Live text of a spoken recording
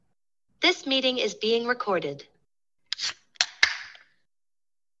This meeting is being recorded.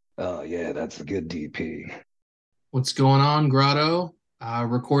 Oh, yeah, that's a good DP. What's going on, Grotto?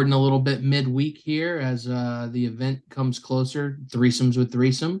 Recording a little bit midweek here as the event comes closer. Threesomes with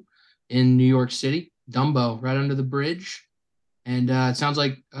Threesome in New York City, Dumbo, right under the bridge. And it sounds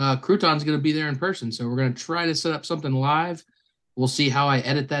like Crouton's going to be there in person. So we're going to try to set up something live. We'll see how I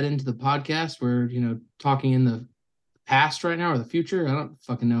edit that into the podcast. We're, talking in the past right now or the future. I don't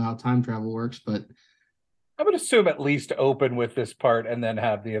fucking know how time travel works, but I would assume at least open with this part and then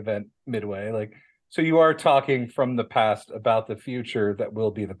have the event midway. So you are talking from the past about the future that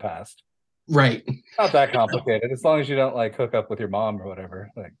will be the past. right. Not that complicated, as long as you don't hook up with your mom or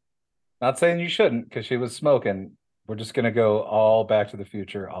whatever. Not saying you shouldn't because she was smoking. We're just gonna go all Back to the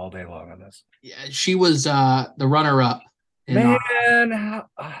Future all day long on this. Yeah, she was the runner-up in Man,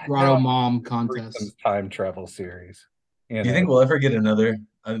 Grotto Mom contest. Time travel series. Do you think we'll ever get another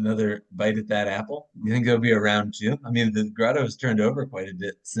bite at that apple? Do you think there'll be a round two? I mean, the grotto has turned over quite a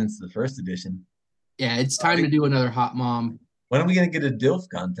bit since the first edition. Yeah, it's time to do another hot mom. When are we going to get a DILF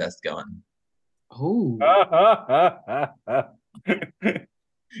contest going? Oh.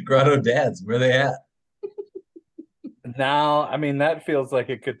 Grotto dads, where they at? Now, I mean, that feels like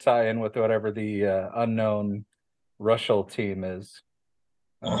it could tie in with whatever the unknown Russell team is.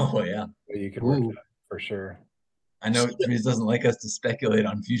 Oh, yeah. You could work that for sure. I know Trees doesn't like us to speculate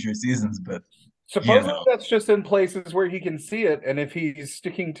on future seasons, but supposedly that's just in places where he can see it. And if he's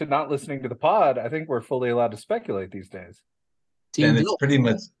sticking to not listening to the pod, I think we're fully allowed to speculate these days. And it's pretty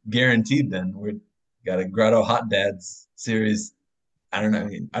much guaranteed then. We've got a Grotto Hot Dads series. I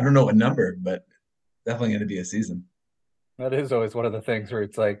don't know what number, but definitely going to be a season. That is always one of the things where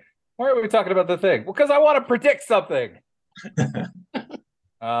it's like, why are we talking about the thing? Well, because I want to predict something.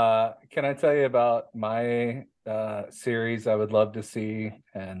 Can I tell you about my series I would love to see?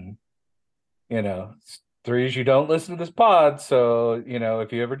 And Threes, you don't listen to this pod, so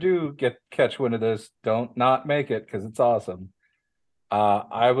if you ever do catch wind of this, don't not make it because it's awesome.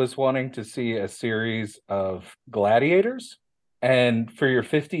 I was wanting to see a series of gladiators, and for your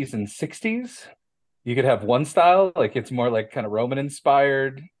 50s and 60s, you could have one style, it's more like kind of Roman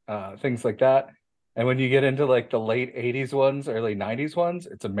inspired, things like that. And when you get into the late 80s ones, early 90s ones,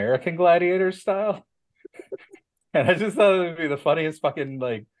 it's American Gladiator style. And I just thought it would be the funniest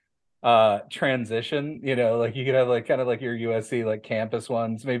fucking transition. You could have kind of your USC campus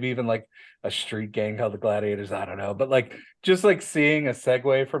ones, maybe even a street gang called the Gladiators. I don't know. But just seeing a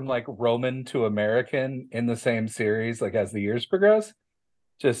segue from Roman to American in the same series, as the years progress.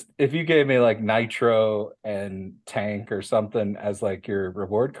 Just if you gave me Nitro and Tank or something as your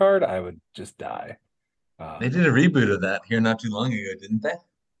reward card, I would just die. They did a reboot of that here not too long ago, didn't they?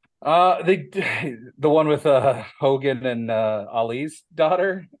 The one with Hogan and Ali's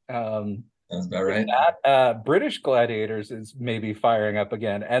daughter. That's about right. That British Gladiators is maybe firing up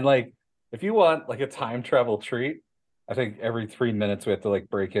again. And if you want a time travel treat, I think every 3 minutes we have to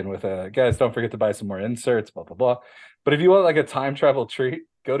break in with guys, don't forget to buy some more inserts, blah blah blah. But if you want a time travel treat,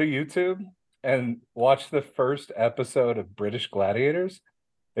 go to YouTube and watch the first episode of British Gladiators.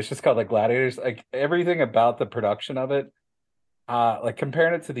 It's just called Gladiators. Everything about the production of it,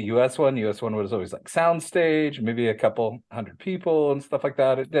 comparing it to the US one was always soundstage, maybe a couple hundred people and stuff like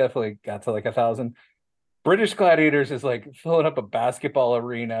that. It definitely got to 1,000. British Gladiators is filling up a basketball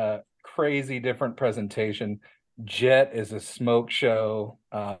arena, crazy different presentation. Jet is a smoke show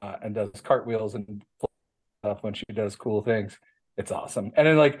and does cartwheels and stuff when she does cool things. It's awesome. And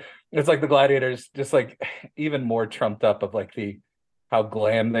then it's the Gladiators just even more trumped up of how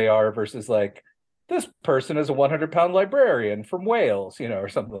glam they are versus this person is a 100-pound librarian from Wales, or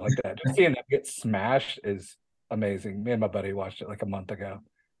something like that. Just seeing them get smashed is amazing. Me and my buddy watched it a month ago.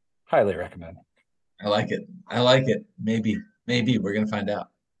 Highly recommend. I like it. Maybe we're gonna find out.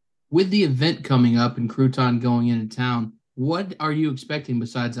 With the event coming up and Crouton going into town, what are you expecting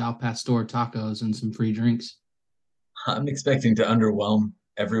besides Al Pastor tacos and some free drinks? I'm expecting to underwhelm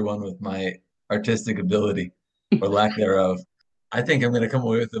everyone with my artistic ability or lack thereof. I think I'm going to come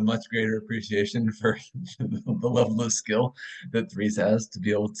away with a much greater appreciation for the level of skill that Threes has to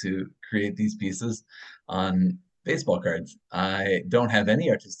be able to create these pieces on baseball cards. I don't have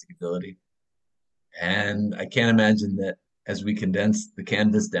any artistic ability, and I can't imagine that as we condense the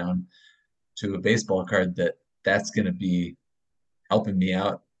canvas down to a baseball card that's going to be helping me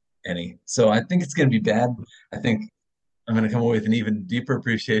out any. So I think it's going to be bad. I think I'm going to come away with an even deeper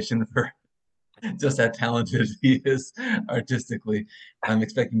appreciation for just how talented he is artistically. I'm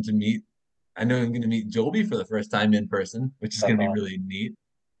expecting to meet, I know I'm going to meet Joby for the first time in person, which is going to be really neat.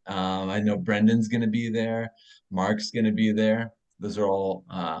 I know Brendan's going to be there. Mark's going to be there. Those are all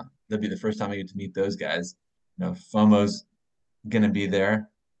that'll be the first time I get to meet those guys. You know, FOMO's gonna be there.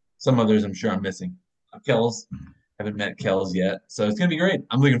 Some others I'm sure I'm missing. Kells, haven't met Kells yet, so it's gonna be great.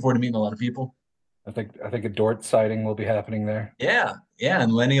 I'm looking forward to meeting a lot of people. I think a Dort sighting will be happening there. Yeah, yeah,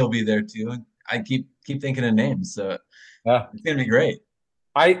 and Lenny will be there too. I keep thinking of names, so Yeah. it's gonna be great.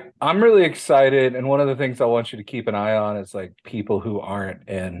 I'm really excited, and one of the things I want you to keep an eye on is like people who aren't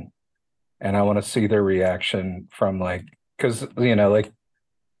in, and I want to see their reaction from like, because like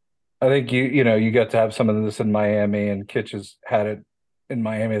I think you got to have some of this in Miami, and Kitch has had it in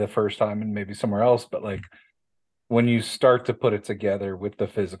Miami the first time and maybe somewhere else, but like when you start to put it together with the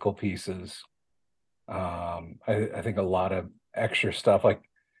physical pieces, I think a lot of extra stuff like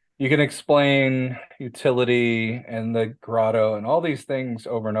you can explain utility and the grotto and all these things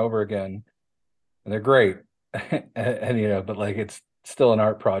over and over again, and they're great. and but like it's still an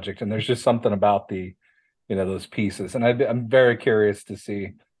art project, and there's just something about the those pieces, and I'm very curious to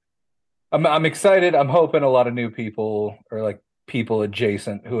see. I'm excited. I'm hoping a lot of new people or like people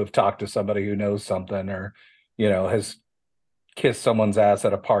adjacent who have talked to somebody who knows something or has kissed someone's ass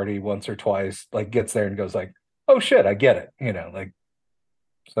at a party once or twice, like gets there and goes like, oh shit, I get it, like.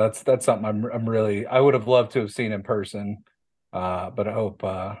 So that's something I'm really, I would have loved to have seen in person, but I hope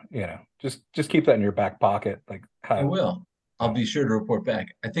just keep that in your back pocket. Like I will. I'll be sure to report back.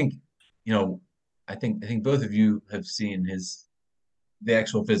 I think, I think both of you have seen the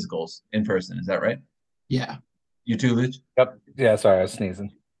actual physicals in person. Is that right? Yeah. You too, Luch? Yep. Yeah. Sorry, I was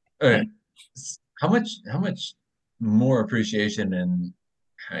sneezing. Okay. How much more appreciation and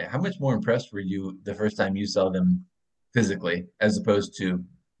how much more impressed were you the first time you saw them physically as opposed to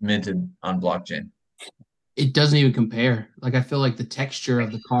minted on blockchain? It doesn't even compare. Like I feel like the texture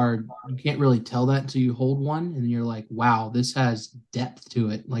of the card, you can't really tell that until you hold one and you're like, wow, this has depth to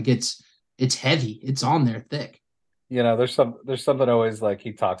it. Like it's heavy. It's on there thick. There's something always like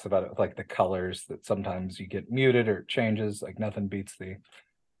he talks about it with like the colors that sometimes you get muted or it changes. Like nothing beats the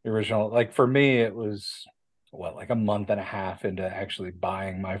original. Like for me, it was like a month and a half into actually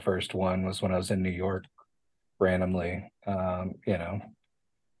buying my first one was when I was in New York randomly.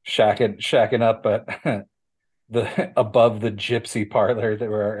 Shacking up at the above the gypsy parlor that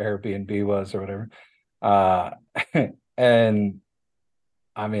where our Airbnb was or whatever. And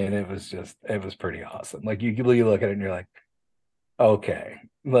I mean, it was pretty awesome. Like you look at it and you're like, okay,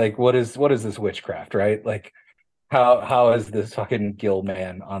 like what is this witchcraft, right? Like how is this fucking Gill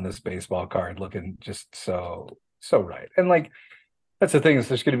man on this baseball card looking just so right? And like that's the thing is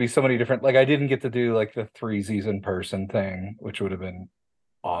there's going to be so many different. Like I didn't get to do like the 3Zs in person thing, which would have been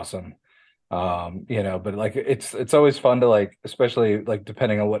awesome. But like it's always fun to like, especially like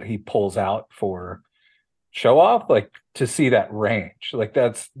depending on what he pulls out for show off, like to see that range. Like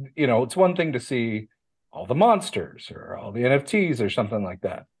that's it's one thing to see all the monsters or all the NFTs or something like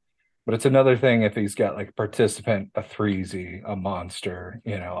that. But it's another thing if he's got like a participant, a 3Z, a monster,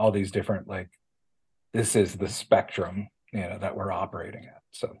 all these different like this is the spectrum, that we're operating at.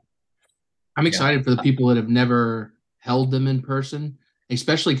 So I'm excited for the people that have never held them in person,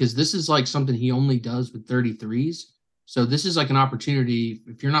 especially because this is like something he only does with 33s. So this is like an opportunity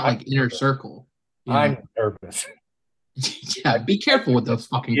if you're not like inner circle. I'm nervous. Yeah, be careful with those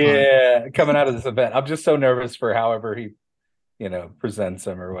fucking cards. Yeah, coming out of this event, I'm just so nervous for however he, presents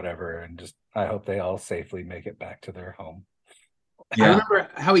them or whatever, and just I hope they all safely make it back to their home. Yeah. I remember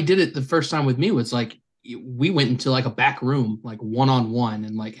how he did it the first time with me was like we went into like a back room, like one-on-one,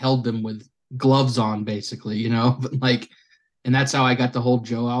 and like held them with gloves on, basically, but like, and that's how I got to hold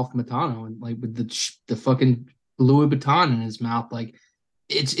Joe Alfamatano and like with the fucking Louis Vuitton in his mouth, like.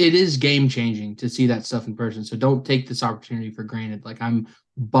 It is game changing to see that stuff in person. So don't take this opportunity for granted. Like I'm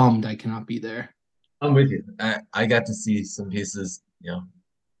bummed I cannot be there. I'm with you. I got to see some pieces,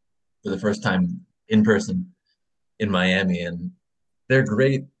 for the first time in person in Miami, and they're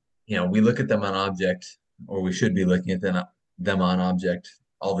great. We look at them on object, or we should be looking at them on object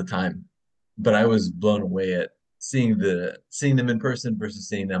all the time. But I was blown away at seeing them in person versus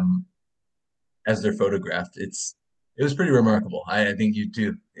seeing them as they're photographed. It was pretty remarkable. I think you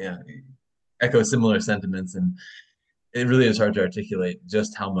too, echo similar sentiments, and it really is hard to articulate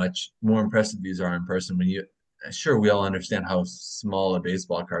just how much more impressive these are in person. Sure, we all understand how small a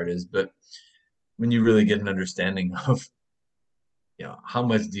baseball card is, but when you really get an understanding of, how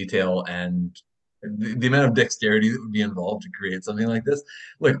much detail and the amount of dexterity that would be involved to create something like this,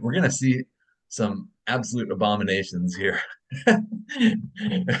 look, we're gonna see some absolute abominations here in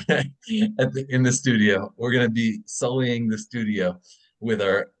the studio. We're going to be sullying the studio with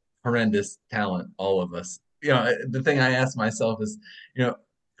our horrendous talent, all of us. The thing I ask myself is,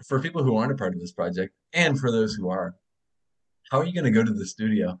 for people who aren't a part of this project and for those who are, how are you going to go to the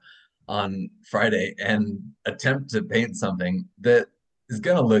studio on Friday and attempt to paint something that is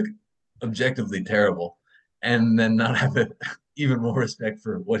going to look objectively terrible and then not have even more respect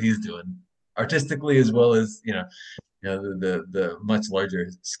for what he's doing artistically as well as, the much larger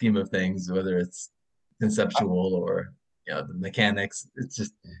scheme of things, whether it's conceptual or, the mechanics. It's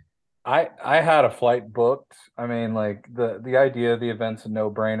just, I had a flight booked. I mean, like the idea of the event's a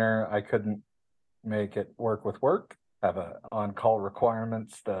no-brainer. I couldn't make it work with work. Have a on-call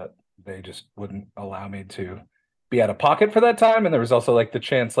requirements that they just wouldn't allow me to be out of pocket for that time. And there was also like the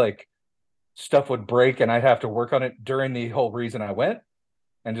chance like stuff would break and I'd have to work on it during the whole reason I went.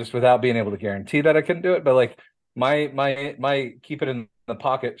 And just without being able to guarantee that I couldn't do it. But like my keep it in the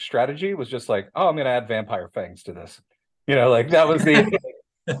pocket strategy was just like, oh, I'm gonna add vampire fangs to this. Like that was the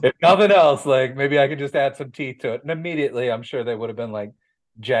if nothing else, like maybe I could just add some teeth to it. And immediately I'm sure they would have been like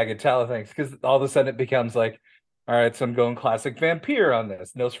jagged talon fangs, because all of a sudden it becomes like, all right, so I'm going classic vampire on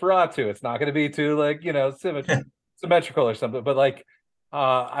this. Nosferatu. It's not gonna be too like, symmetrical or something. But like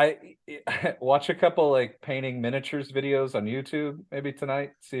I watch a couple like painting miniatures videos on YouTube maybe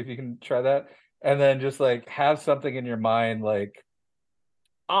tonight, see if you can try that. And then just like have something in your mind like,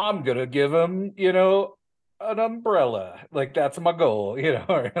 I'm gonna give him, an umbrella. Like that's my goal,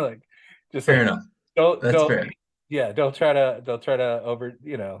 or like just fair like, enough. don't That's fair. yeah, don't try to over,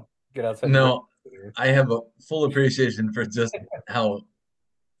 get outside. No, I have a full appreciation for just how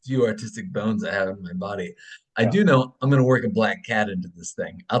few artistic bones I have in my body. I do know I'm going to work a black cat into this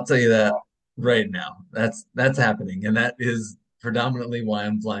thing. I'll tell you that right now. That's happening, and that is predominantly why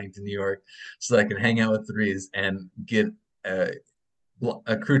I'm flying to New York, so I can hang out with threes and get a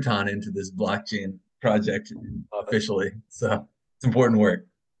crouton into this blockchain project officially. So it's important work.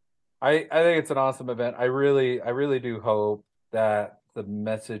 I think it's an awesome event. I really do hope that the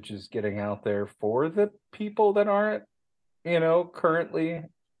message is getting out there for the people that aren't, currently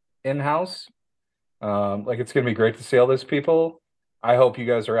in-house. Like it's gonna be great to see all those people. I hope you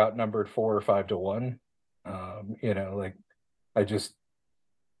guys are outnumbered 4 or 5 to 1. Like I just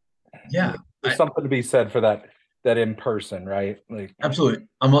there's something to be said for that in person, right? Like absolutely.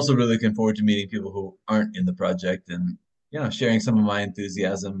 I'm also really looking forward to meeting people who aren't in the project and sharing some of my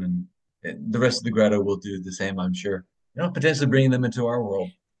enthusiasm, and the rest of the grotto will do the same, I'm sure. Potentially bringing them into our world.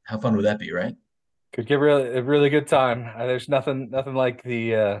 How fun would that be, right? Could get a really good time. There's nothing like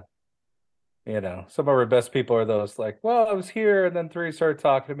the some of our best people are those like, well, I was here and then 3 started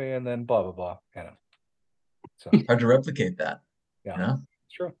talking to me and then blah blah blah. So hard to replicate that. Yeah,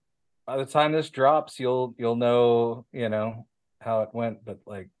 it's true. By the time this drops, you'll know, how it went. But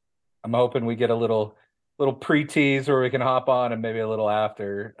like I'm hoping we get a little pre-tease where we can hop on and maybe a little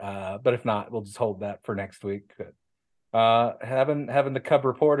after. But if not, we'll just hold that for next week. Having the Cub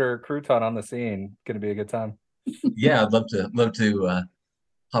reporter crouton on the scene gonna be a good time. Yeah, I'd love to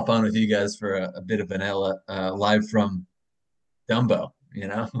hop on with you guys for a bit of an live from Dumbo.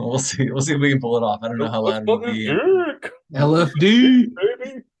 We'll see if we can pull it off. I don't know how loud it'll be. LFD.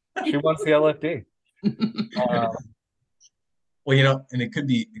 Baby. She wants the LFD. Well, and it could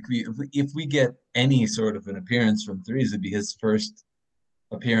be if we get any sort of an appearance from Threes, it'd be his first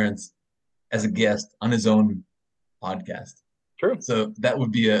appearance as a guest on his own podcast. True. So that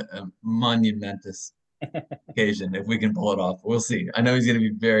would be a monumentous occasion if we can pull it off. We'll see. I know he's going to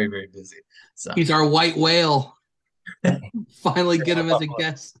be very, very busy. So he's our white whale. Finally get him as a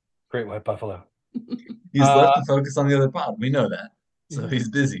guest. Great white buffalo. He's left to focus on the other pod. We know that. So he's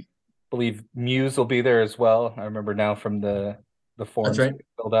busy. I believe Muse will be there as well. I remember now from the forums right.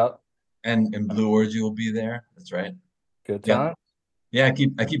 filled out. And Blue Orgy will be there. That's right. Good time. Yeah, I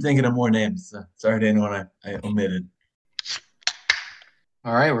keep thinking of more names. Sorry to anyone I omitted.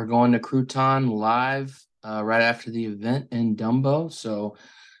 All right, we're going to Crouton live right after the event in Dumbo. So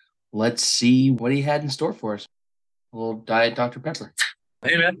let's see what he had in store for us. A little Diet Dr. Pepper.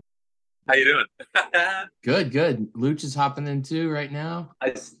 Hey, man. How you doing? Good. Luch is hopping in too right now.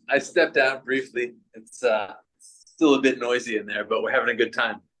 I stepped out briefly. It's still a bit noisy in there, but we're having a good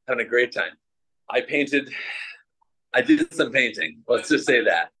time. Having a great time. I did some painting. Let's just say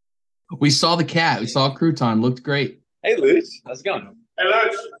that. We saw the cat. We saw Crouton. Looked great. Hey, Luch. How's it going? Hey,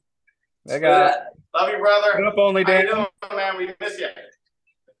 Luch. Hey, guys. Love you, brother. Good up, only How you Dan. doing, man? We miss you.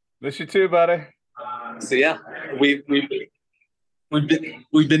 Miss you too, buddy. So yeah, we've been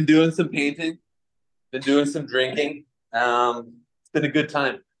doing some painting, been doing some drinking. It's been a good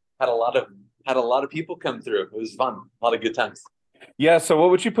time. Had a lot of people come through. It was fun. A lot of good times. Yeah. So what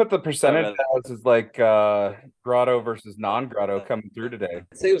would you put the percentage as? Is like grotto versus non-grotto coming through today?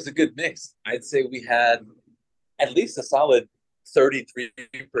 I'd say it was a good mix. I'd say we had at least a solid 33%.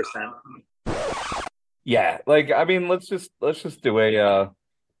 Yeah, like I mean, let's just do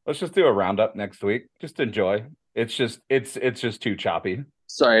a roundup next week. Just enjoy. It's just too choppy.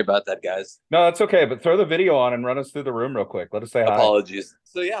 Sorry about that, guys. No, it's okay, but throw the video on and run us through the room real quick. Let us say hi. Apologies.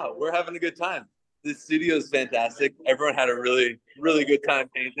 So yeah, we're having a good time. This studio is fantastic. Everyone had a really, really good time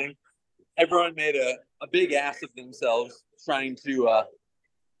painting. Everyone made a big ass of themselves trying to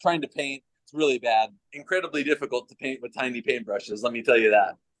paint. It's really bad. Incredibly difficult to paint with tiny paintbrushes, let me tell you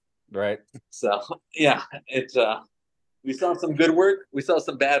that. Right. So yeah, it's we saw some good work, we saw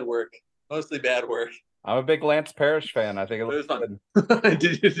some bad work, mostly bad work. I'm a big Lance Parrish fan. I think it It was looks fun. good.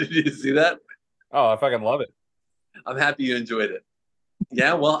 Did you see that? Oh, I fucking love it. I'm happy you enjoyed it.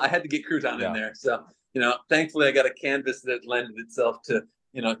 Yeah, well, I had to get Crouton Yeah. in there. So, thankfully I got a canvas that lended itself to,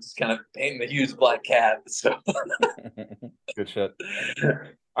 just kind of painting the huge black cat. So Good shit.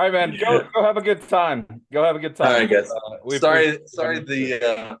 All right, man. Go have a good time. Go have a good time. all right, guys. We sorry appreciate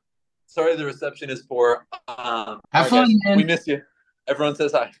it. the reception is poor. Have all right, fun, guys, man. we miss you. Everyone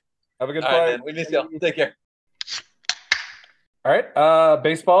says hi. Have a good All right, flight. man. We miss y'all. Take care. All right.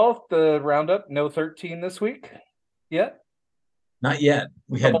 Baseball, the roundup, no 13 this week yet. Not yet.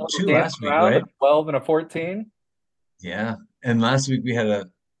 We had Couple of two games last week, around, right? a 12 and a 14. Yeah. And last week we had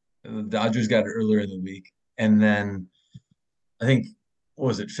the Dodgers got it earlier in the week. And then I think, what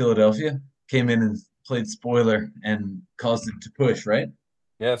was it? Philadelphia came in and played spoiler and caused it to push, right?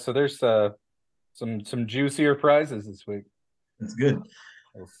 Yeah, so there's some juicier prizes this week. That's good.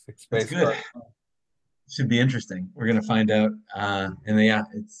 Six That's base good. cards. Should be interesting. We're gonna find out. And then, yeah,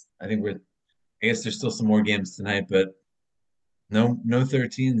 I guess there's still some more games tonight, but no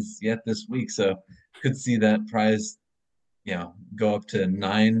 13s yet this week. So could see that prize, go up to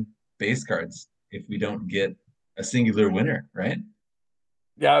 9 base cards if we don't get a singular winner, right?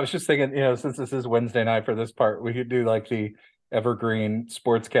 Yeah, I was just thinking, since this is Wednesday night for this part, we could do like the evergreen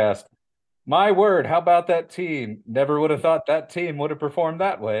sportscast. My word, how about that team? Never would have thought that team would have performed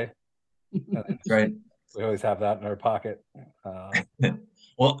that way. That's right. We always have that in our pocket.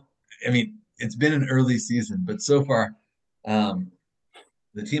 Well, I mean, it's been an early season, but so far,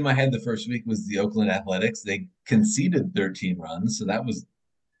 the team I had the first week was the Oakland Athletics. They conceded 13 runs, so that was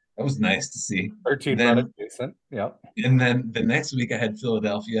nice to see. 13 Then, run adjacent. Yep. and then the next week I had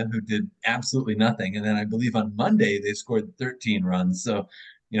Philadelphia, who did absolutely nothing. And then I believe on Monday they scored 13 runs. So,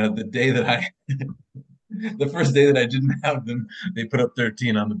 the day that the first day that I didn't have them, they put up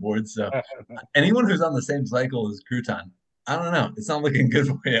 13 on the board. So anyone who's on the same cycle as Crouton, I don't know. It's not looking good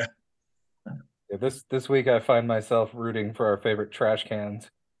for you. Yeah, this week I find myself rooting for our favorite trash cans.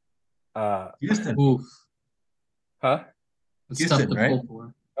 Houston. Oof. Huh? It's Houston, tough to right? pull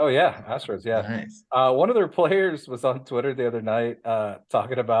for. Oh yeah, Astros. Yeah. Nice. One of their players was on Twitter the other night,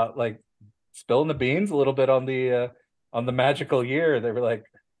 talking about like spilling the beans a little bit on the magical year. They were like,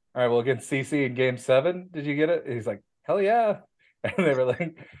 "All right, well, against CC in Game 7, did you get it?" And he's like, "Hell yeah!" And they were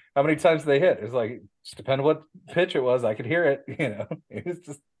like, "How many times did they hit?" It's like, just depending what pitch it was, I could hear it. It's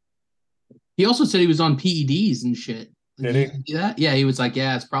just. He also said he was on PEDs and shit. Did you he? see that? Yeah, he was like,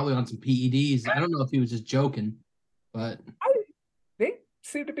 "Yeah, it's probably on some PEDs." I don't know if he was just joking, but They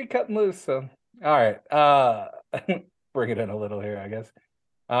seem to be cutting loose. So, all right, bring it in a little here, I guess.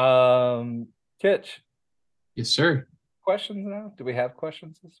 Kitch, yes, sir. questions now? Do we have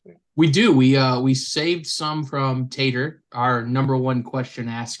questions this week? We do. We saved some from Tater, our number one question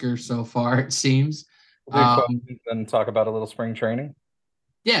asker so far, it seems. We'll do questions and talk about a little spring training.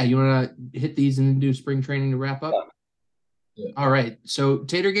 Yeah, you want to hit these and then do spring training to wrap up? Yeah. All right. So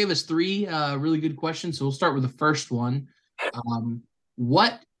Tater gave us 3 really good questions. So we'll start with the first one.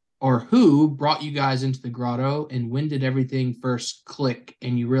 What or who brought you guys into the grotto, and when did everything first click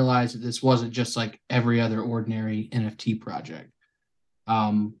and you realized that this wasn't just like every other ordinary NFT project?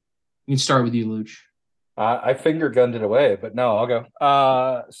 You can start with you, Luch. I finger gunned it away, but no, I'll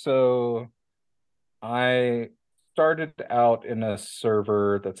go. So I started out in a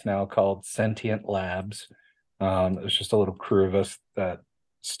server that's now called Sentient Labs. It was just a little crew of us that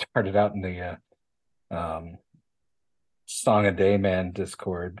started out in the Song a Day Man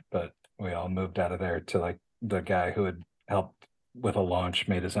Discord, but we all moved out of there to like the guy who had helped with a launch,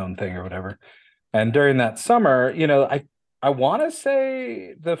 made his own thing or whatever. And during that summer, I want to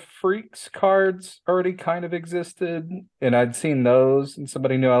say the Freaks cards already kind of existed, and I'd seen those, and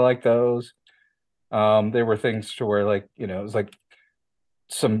somebody knew I liked those. They were things to where it was like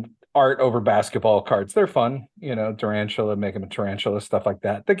some art over basketball cards. They're fun, tarantula, make them a tarantula, stuff like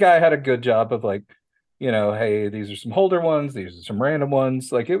that. The guy had a good job of like, hey, these are some holder ones, these are some random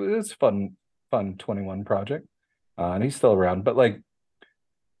ones. Like it was fun 21 project. And he's still around. But like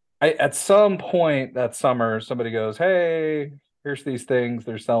at some point that summer, somebody goes, "Hey, here's these things,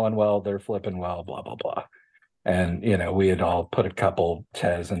 they're selling well, they're flipping well, blah, blah, blah. And, we had all put a couple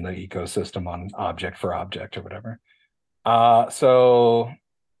TES in the ecosystem on object for object or whatever. So,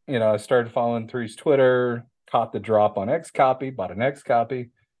 I started following Three's Twitter, caught the drop on X copy, bought an X copy,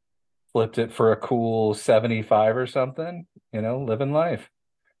 flipped it for a cool 75 or something, living life.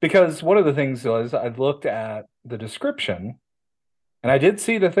 Because one of the things was I looked at the description and I did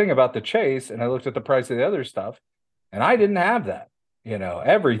see the thing about the chase, and I looked at the price of the other stuff, and I didn't have that.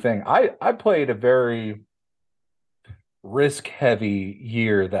 Everything. I played a very risk heavy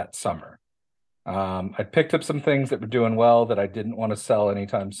year that summer. I picked up some things that were doing well that I didn't want to sell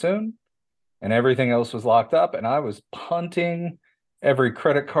anytime soon, and everything else was locked up, and I was punting every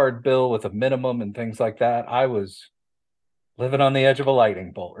credit card bill with a minimum and things like that. I was living on the edge of a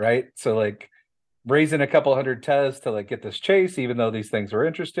lightning bolt, right? So like raising a couple hundred TES to like get this chase, even though these things were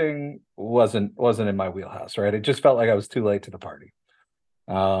interesting, wasn't in my wheelhouse, right? It just felt like I was too late to the party.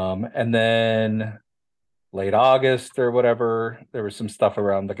 And then late August or whatever, there was some stuff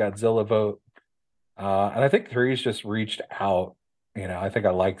around the Godzilla vote. And I think Threes just reached out, I think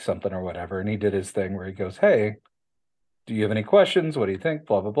I liked something or whatever. And he did his thing where he goes, hey, do you have any questions? What do you think?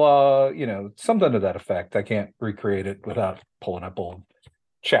 Blah, blah, blah. Something to that effect. I can't recreate it without pulling up old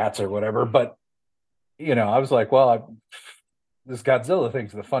chats or whatever. But, I was like, well, this Godzilla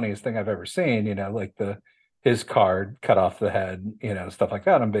thing's the funniest thing I've ever seen, like his card cut off the head, stuff like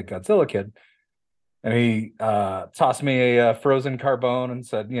that. I'm a big Godzilla kid. And he tossed me a frozen carbone and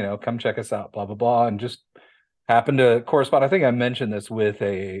said, come check us out, blah, blah, blah. And just happened to correspond. I think I mentioned this with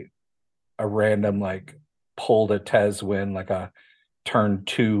a random, like, pulled a TES win, like a turn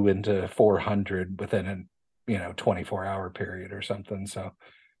 2 into 400 within a 24-hour period or something. So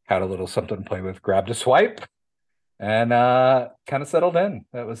had a little something to play with, grabbed a swipe, and kind of settled in.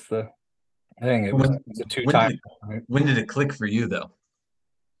 That was the thing. It was a 2-time. When did it click for you though?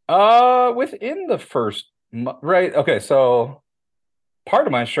 Within the first right. Okay, so part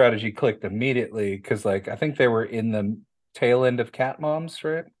of my strategy clicked immediately because like I think they were in the tail end of Cat Moms,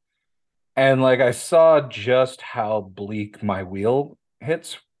 right? And like I saw just how bleak my wheel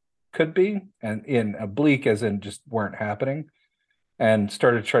hits could be, and in a bleak as in just weren't happening, and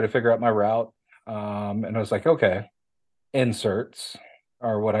started to try to figure out my route. And I was like, okay, inserts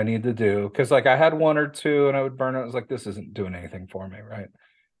are what I need to do. Cause like I had one or two and I would burn it. I was like, this isn't doing anything for me, right?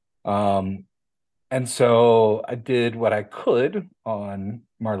 And so I did what I could on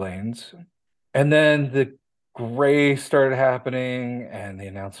Marlene's. And then the gray started happening and the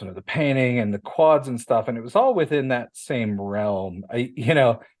announcement of the painting and the quads and stuff. And it was all within that same realm.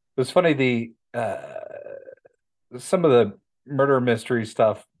 It was funny. Some of the murder mystery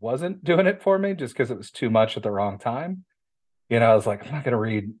stuff wasn't doing it for me just because it was too much at the wrong time. I was like, I'm not going to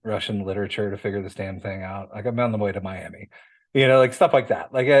read Russian literature to figure this damn thing out. Like I'm on the way to Miami, like stuff like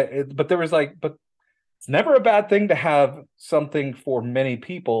that. Like, but it's never a bad thing to have something for many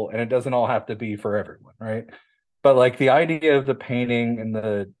people, and it doesn't all have to be for everyone, right? But like the idea of the painting and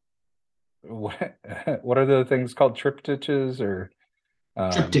the what are the things called, triptychs or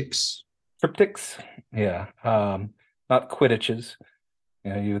triptychs? Yeah, not quidditches.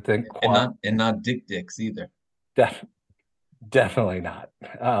 You would think, and not dicks either. Definitely not.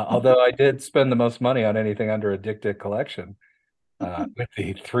 Although I did spend the most money on anything under a Dick collection with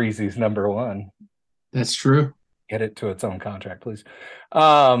the Threesies #1. That's true. Get it to its own contract, please.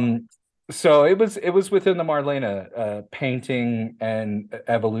 So it was within the Marlena painting and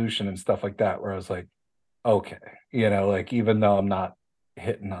evolution and stuff like that, where I was like, okay, like even though I'm not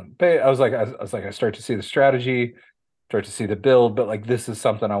hitting on, I was like, I start to see the strategy, start to see the build, but like this is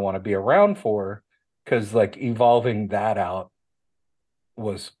something I want to be around for, because like evolving that out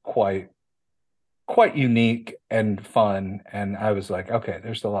was quite unique and fun, and I was like, okay,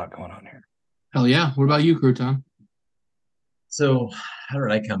 there's a lot going on here. Hell yeah. What about you, Crouton? So how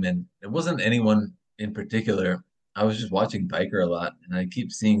did I come in? It wasn't anyone in particular. I was just watching Biker a lot, and I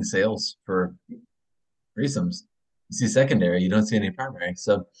keep seeing sales for threesomes. You see secondary, you don't see any primary.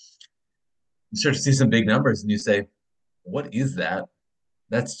 So you start to see some big numbers, and you say, what is that?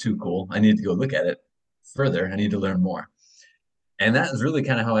 That's too cool. I need to go look at it further. I need to learn more. And that is really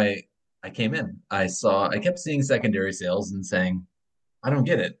kind of how I came in. I kept seeing secondary sales and saying, I don't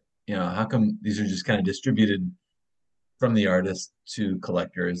get it. How come these are just kind of distributed from the artist to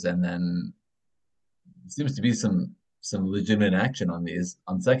collectors, and then seems to be some legitimate action on these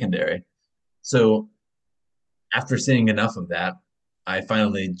on secondary. So after seeing enough of that, I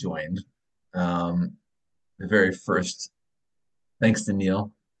finally joined. The very first, thanks to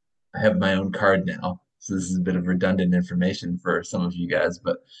Neil, I have my own card now. So this is a bit of redundant information for some of you guys,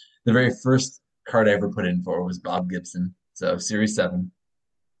 but the very first card I ever put in for was Bob Gibson. So Series 7,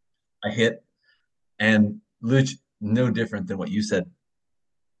 I hit, and Luch, no different than what you said.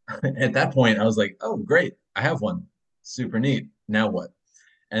 At that point, I was like, oh, great, I have one. Super neat. Now what?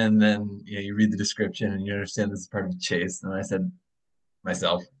 And then you read the description and you understand this is part of the chase. And I said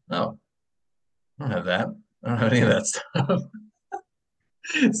myself, oh, I don't have that. I don't have any of that stuff.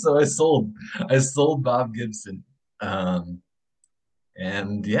 So I sold Bob Gibson. Um,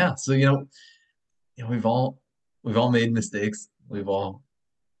 and yeah, so we've all made mistakes. We've all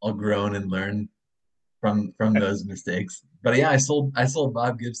grown and learned from those mistakes. But yeah, I sold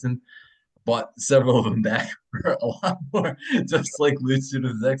Bob Gibson, bought several of them back for a lot more, just like Luch did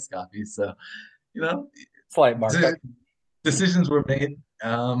with his X copy. So, you know, Slight markup. decisions were made.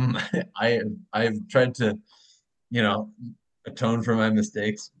 I I've tried to, you know, atone for my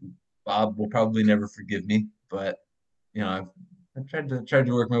mistakes. Bob will probably never forgive me, but I've tried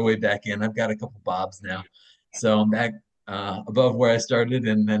to work my way back in. I've got a couple Bobs now, so I'm back above where I started,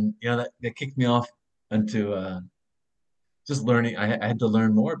 and then that kicked me off into just learning. I had to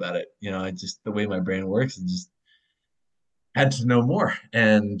learn more about it. I just the way my brain works, and just had to know more.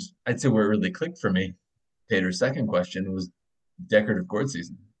 And I'd say where it really clicked for me, Tater's second question was decorative gourd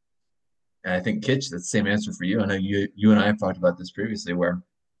season. And I think Kitch, that's the same answer for you. I know you and I have talked about this previously, where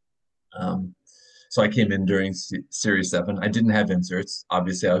um, so I came in during Series 7. I didn't have inserts.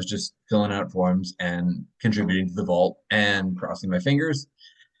 Obviously, I was just filling out forms and contributing to the vault and crossing my fingers.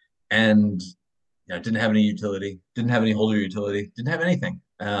 And didn't have any utility, didn't have any holder utility, didn't have anything.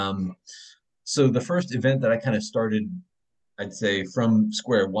 So the first event that I kind of started, I'd say from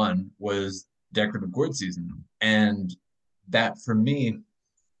square one, was decorative gourd season. And that for me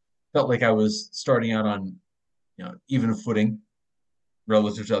felt like I was starting out on even footing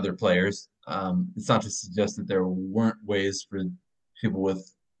relative to other players. It's not to suggest that there weren't ways for people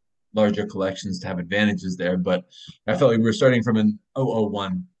with larger collections to have advantages there, but I felt like we were starting from an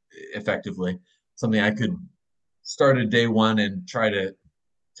 001 effectively, something I could start at day one and try to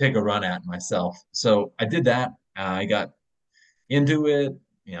take a run at myself. So I did that. I got into it,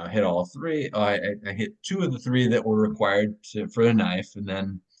 hit all three. I hit two of the three that were required for a knife, and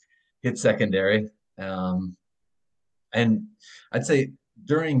then hit secondary. And I'd say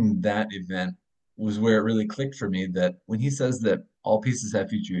during that event was where it really clicked for me that when he says that all pieces have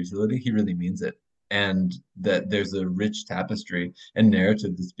future utility, he really means it. And that there's a rich tapestry and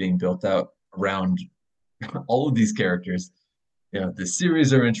narrative that's being built out around all of these characters. The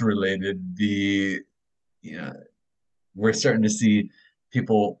series are interrelated. We're starting to see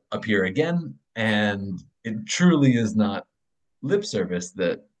people appear again, and it truly is not lip service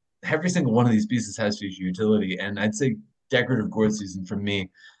that every single one of these pieces has future utility. And I'd say decorative gourd season for me,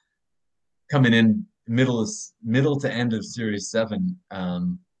 coming in middle to end of Series 7,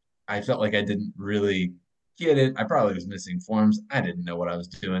 I felt like I didn't really get it. I probably was missing forms. I didn't know what I was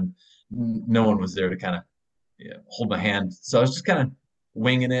doing. No one was there to kind of hold my hand. So I was just kind of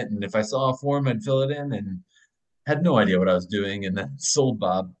winging it. And if I saw a form, I'd fill it in, and had no idea what I was doing. And then sold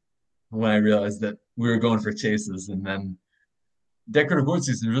Bob when I realized that we were going for chases. And then decorative gourd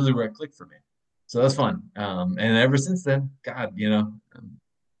season is really where it clicked for me. So that's fun. And ever since then, God,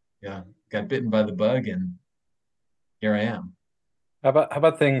 got bitten by the bug, and here I am. How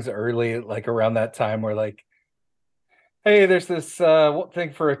about things early, like around that time where like, hey, there's this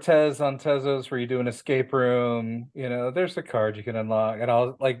thing for a Tez on Tezos where you do an escape room, there's a card you can unlock, and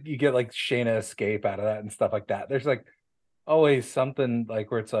I'll like you get like Shayna escape out of that and stuff like that. There's like always something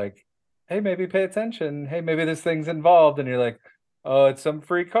like where it's like, hey, maybe pay attention. Hey, maybe this thing's involved, and you're like, oh, it's some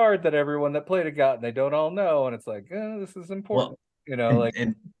free card that everyone that played it got, and they don't all know, and it's like, this is important.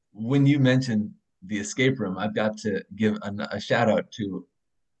 And when you mentioned the escape room, I've got to give a shout out to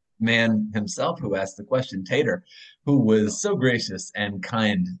man himself who asked the question, Tater, who was so gracious and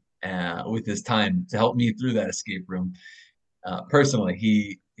kind with his time to help me through that escape room. Personally,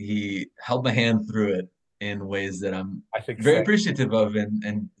 he held my hand through it in ways that I'm very appreciative of,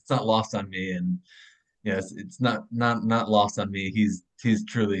 and it's not lost on me. And it's not lost on me. He's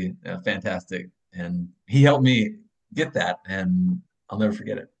truly fantastic, and he helped me get that, and I'll never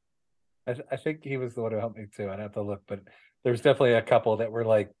forget it. I think he was the one who helped me too. I'd have to look, but there's definitely a couple that were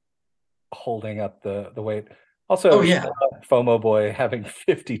like holding up the weight. Also, FOMO boy having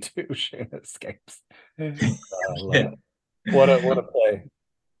 52 Shayna escapes. What a play!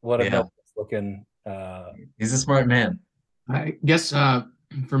 What a looking. He's a smart man. I guess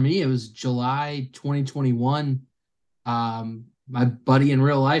for me it was July 2021. My buddy in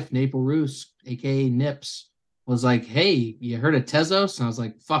real life, Naple Roos, aka Nips, was like, "Hey, you heard of Tezos?" And I was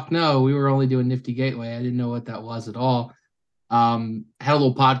like, "Fuck no, we were only doing Nifty Gateway. I didn't know what that was at all." Had a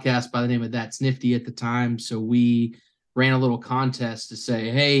little podcast by the name of That's Nifty at the time, so we ran a little contest to say,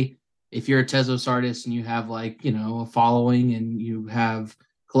 hey, if you're a Tezos artist and you have like, a following and you have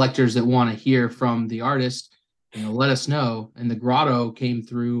collectors that want to hear from the artist, let us know. And the Grotto came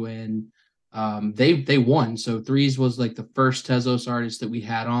through and they won. So Threes was like the first Tezos artist that we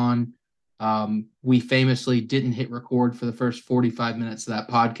had on. We famously didn't hit record for the first 45 minutes of that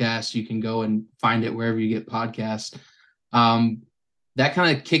podcast. You can go and find it wherever you get podcasts. That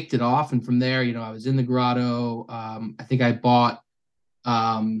kind of kicked it off. And from there, I was in the Grotto. I think I bought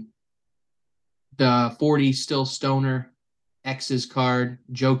the 40 Still Stoner X's card.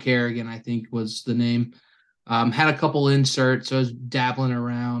 Joe Kerrigan, I think was the name. Had a couple inserts. So I was dabbling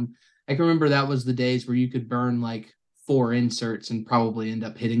around. I can remember that was the days where you could burn like 4 inserts and probably end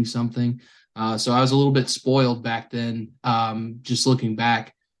up hitting something. So I was a little bit spoiled back then, just looking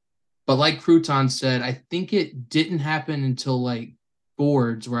back. But like Crouton said, I think it didn't happen until like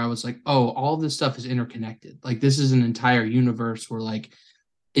boards where I was like, oh, all this stuff is interconnected. Like this is an entire universe where like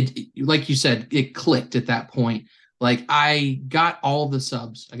like you said, it clicked at that point. Like I got all the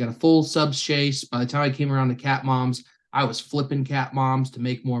subs. I got a full subs chase. By the time I came around to Cat Moms, I was flipping Cat Moms to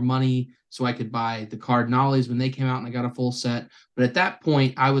make more money so I could buy the Cardinales when they came out and I got a full set. But at that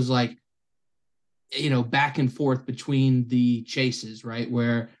point, I was like, back and forth between the chases, right?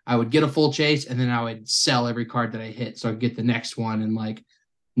 Where I would get a full chase and then I would sell every card that I hit so I could get the next one. And like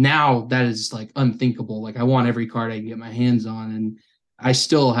now that is like unthinkable. Like I want every card I can get my hands on. And I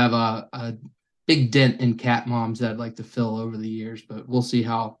still have a big dent in Cat Moms that I'd like to fill over the years, but we'll see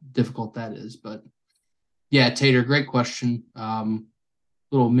how difficult that is. But yeah, Tater, great question.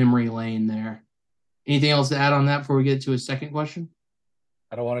 Little memory lane there. Anything else to add on that before we get to a second question?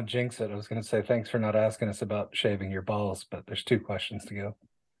 I don't want to jinx it. I was going to say thanks for not asking us about shaving your balls, but there's 2 questions to go.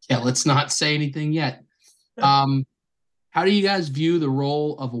 Yeah, let's not say anything yet. How do you guys view the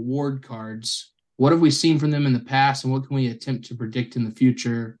role of award cards? What have we seen from them in the past, and what can we attempt to predict in the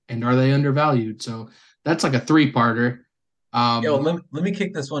future? And are they undervalued? So that's like a 3-parter. Let me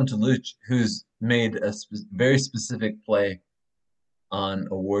kick this one to Luch, who's made a very specific play on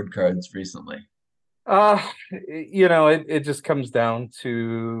award cards recently. It just comes down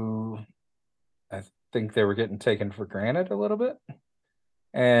to, I think they were getting taken for granted a little bit.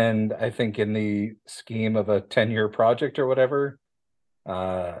 And I think in the scheme of a 10-year project or whatever,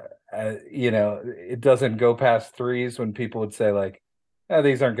 it doesn't go past 3s when people would say like,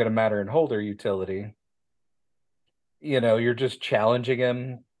 these aren't going to matter in holder utility. You're just challenging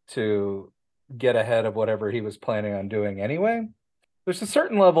him to get ahead of whatever he was planning on doing anyway. There's a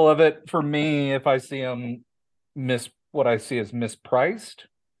certain level of it for me if I see him what I see as mispriced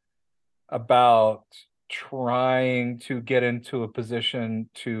about trying to get into a position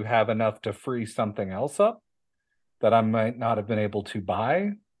to have enough to free something else up that I might not have been able to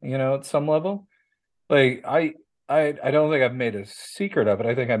buy, at some level. Like I don't think I've made a secret of it.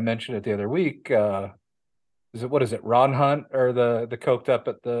 I think I mentioned it the other week. What is it? Ron Hunt or the coked up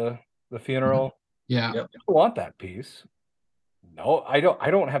at the funeral? Yeah. Yep. I want that piece. No, I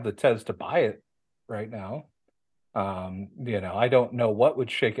don't have the Tez to buy it right now. I don't know what would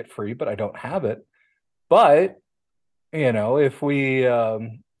shake it free, but I don't have it. But, if we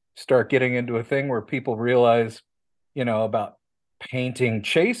start getting into a thing where people realize, about painting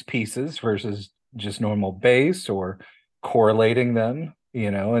chase pieces versus just normal base or correlating them,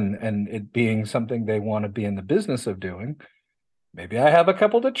 and it being something they want to be in the business of doing, maybe I have a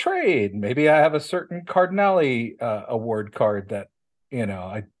couple to trade. Maybe I have a certain Cardinale award card that,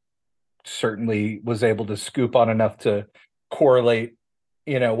 I certainly was able to scoop on enough to correlate,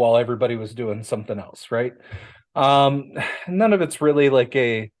 while everybody was doing something else, right? None of it's really like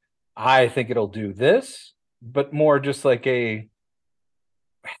I think it'll do this, but more just like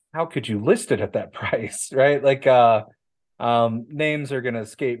how could you list it at that price, right? Like names are going to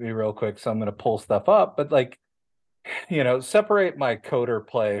escape me real quick, so I'm going to pull stuff up, but like, separate my coder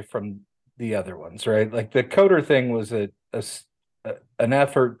play from the other ones, right? Like the coder thing was an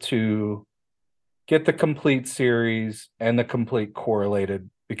effort to get the complete series and the complete correlated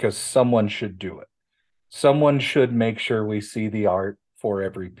because someone should do it. Someone should make sure we see the art for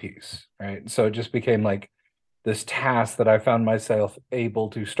every piece, right? So it just became like this task that I found myself able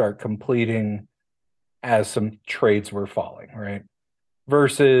to start completing as some trades were falling, right?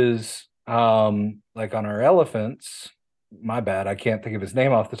 Versus like on our elephants, my bad, I can't think of his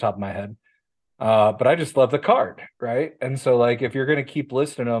name off the top of my head. But I just love the card, right? And so like if you're going to keep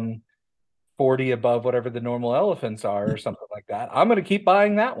listing them 40 above whatever the normal elephants are or something like that, I'm going to keep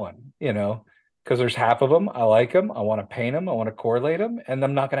buying that one, because there's half of them. I like them. I want to paint them. I want to correlate them, and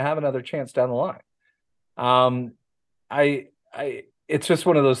I'm not going to have another chance down the line. It's just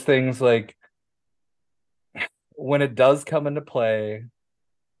one of those things like when it does come into play,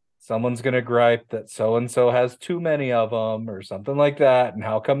 someone's going to gripe that so and so has too many of them or something like that, and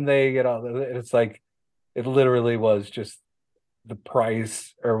how come they get all? It's like it literally was just the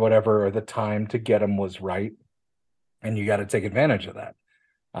price or whatever, or the time to get them was right, and you got to take advantage of that.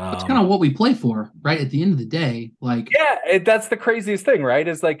 That's kind of what we play for, right? At the end of the day, like, yeah, that's the craziest thing, right?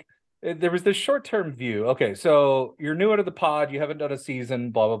 Is like there was this short-term view. Okay, so you're new to the pod, you haven't done a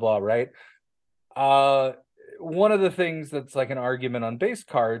season, blah blah blah, right? One of the things that's like an argument on base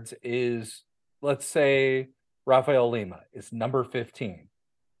cards is, let's say Rafael Lima is number 15.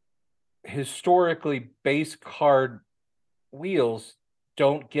 Historically, base card wheels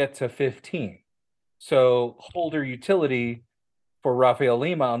don't get to 15. So holder utility for Rafael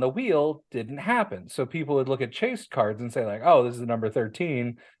Lima on the wheel didn't happen. So people would look at chased cards and say like, oh, this is the number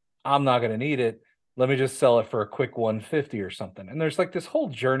 13. I'm not going to need it. Let me just sell it for a quick 150 or something. And there's like this whole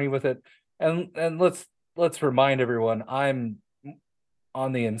journey with it. And let's remind everyone, I'm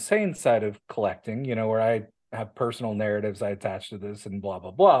on the insane side of collecting, where I have personal narratives I attach to this and blah,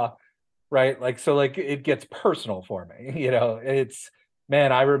 blah, blah. Right. Like, so like it gets personal for me, it's,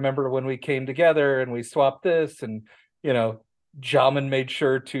 man, I remember when we came together and we swapped this, and, Jamin made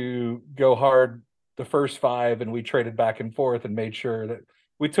sure to go hard the first 5, and we traded back and forth and made sure that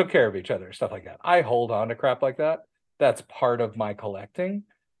we took care of each other, stuff like that. I hold on to crap like that. That's part of my collecting.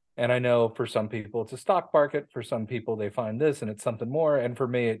 And I know for some people it's a stock market. For some people they find this and it's something more. And for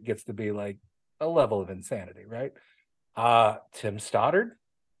me, it gets to be like a level of insanity, right? Tim Stoddard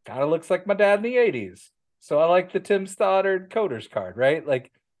kind of looks like my dad in the 80s. So I like the Tim Stoddard Coders card, right?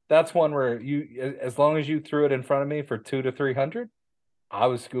 Like that's one where you, as long as you threw it in front of me for 200 to 300, I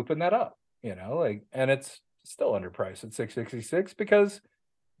was scooping that up, and it's still underpriced at 666 because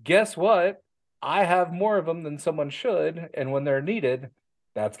guess what? I have more of them than someone should. And when they're needed,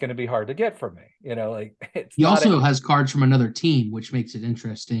 that's going to be hard to get from me. It's he also has cards from another team, which makes it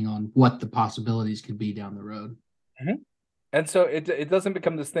interesting on what the possibilities could be down the road. Mm-hmm. And so it doesn't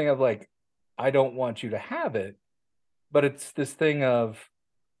become this thing of like, I don't want you to have it, but it's this thing of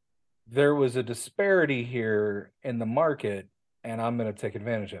there was a disparity here in the market, and I'm going to take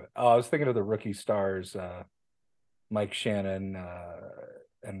advantage of it. Oh, I was thinking of the rookie stars, Mike Shannon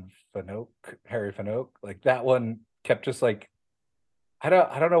and Harry Fanoke. Like that one kept just like, I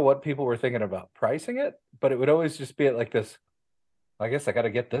don't know what people were thinking about pricing it, but it would always just be at like this, I guess I got to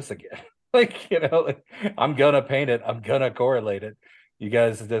get this again. Like, I'm going to paint it. I'm going to correlate it. You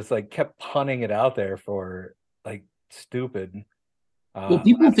guys just like kept punning it out there for like stupid. Well,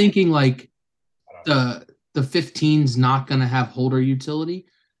 people thinking like the 15's not going to have holder utility.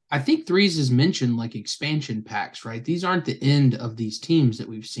 I think Threes has mentioned like expansion packs, right? These aren't the end of these teams that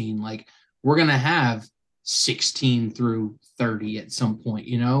we've seen. Like we're going to have 16 through 30 at some point,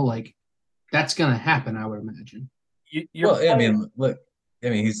 like that's going to happen, I would imagine.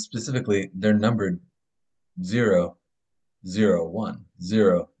 He's specifically, they're numbered 0, 0, 1,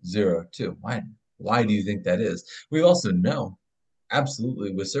 0, 0, 2. Why do you think that is? We also know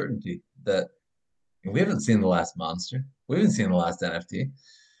absolutely with certainty that we haven't seen the last monster. We haven't seen the last NFT.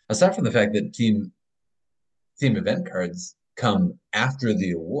 Aside from the fact that team event cards come after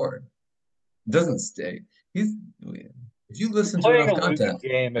the award, it doesn't stay. If you listen to enough content,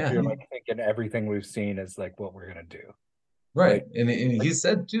 game, if you're like thinking everything we've seen is like what we're gonna do. Right. And he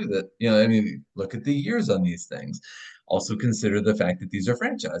said too that, look at the years on these things. Also consider the fact that these are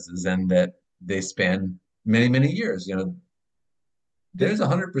franchises and that they span many, many years. There's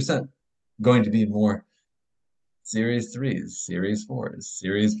 100% going to be more Series 3s, Series 4s,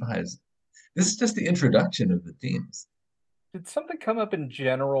 Series 5s. This is just the introduction of the themes. Did something come up in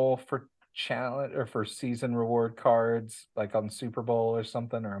general for challenge or for season reward cards, like on Super Bowl or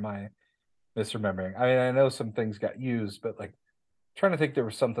something, or am I misremembering? I mean, I know some things got used, but like trying to think there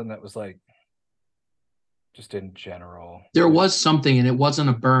was something that was like just in general. There was something, and it wasn't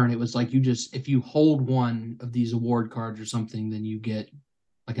a burn. It was like if you hold one of these award cards or something, then you get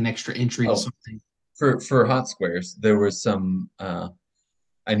like an extra entry to something. For hot squares, there was some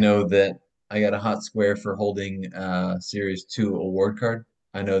I know that I got a hot square for holding Series 2 award card.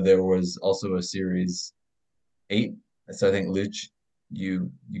 I know there was also a Series 8. So I think Luch, you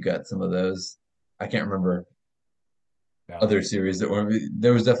got some of those. I can't remember other series that were.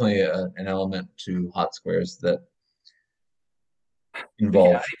 There was definitely an element to hot squares that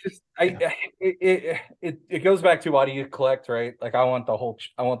involved. It goes back to why do you collect, right? Like I want the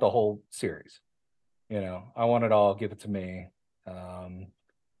whole series. I want it all. Give it to me.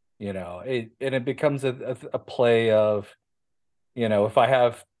 It becomes a play of, if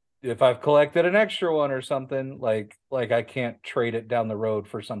I've collected an extra one or something, like I can't trade it down the road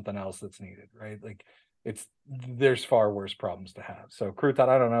for something else that's needed, right? Like there's far worse problems to have. So Crouton,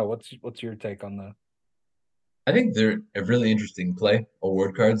 I don't know. What's your take on the? I think they're a really interesting play,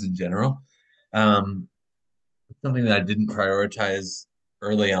 award cards in general. Um, Something that I didn't prioritize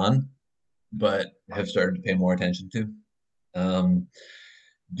early on, but have started to pay more attention to.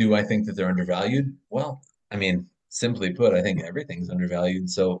 Do I think that they're undervalued? Well, I mean, simply put, I think everything's undervalued.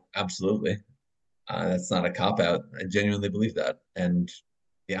 So absolutely, that's not a cop out. I genuinely believe that. And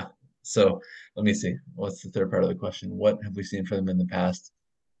yeah, so let me see. What's the third part of the question? What have we seen from them in the past?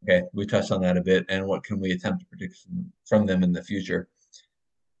 Okay, we touched on that a bit. And what can we attempt to predict from them in the future?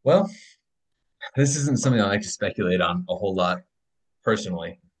 Well, this isn't something I like to speculate on a whole lot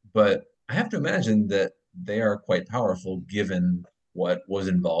personally, but I have to imagine that they are quite powerful given what was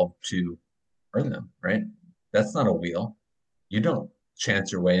involved to earn them, right? That's not a wheel. You don't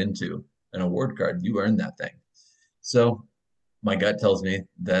chance your way into an award card. You earn that thing. So my gut tells me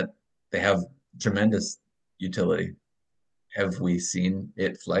that they have tremendous utility. Have we seen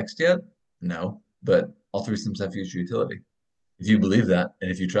it flexed yet? No, but all three systems have future utility. If you believe that and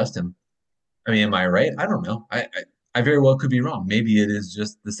if you trust him, I mean, am I right? I don't know. I very well could be wrong. Maybe it is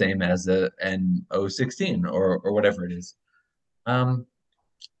just the same as an 016 or whatever it is. I don't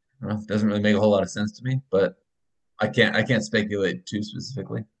know, it doesn't really make a whole lot of sense to me, but I can't speculate too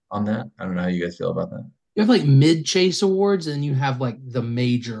specifically on that. I don't know how you guys feel about that. You have like mid chase awards, and you have like the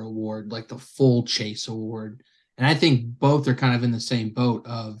major award, like the full chase award. And I think both are kind of in the same boat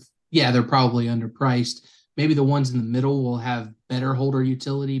of, yeah, they're probably underpriced. Maybe the ones in the middle will have better holder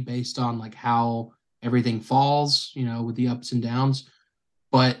utility based on like how everything falls, with the ups and downs.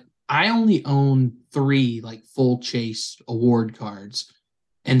 But I only own 3 like full chase award cards,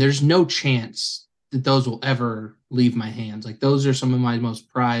 and there's no chance that those will ever leave my hands. Like those are some of my most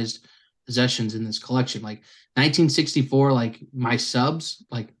prized possessions in this collection. Like 1964, like my subs,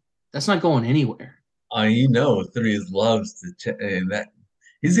 like that's not going anywhere. Threes loves to that.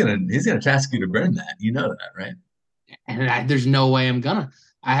 He's gonna task you to burn that. You know that, right? And there's no way I'm gonna.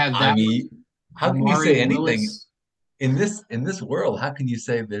 I have I that mean, how can you Amari say anything Willis. in this world? How can you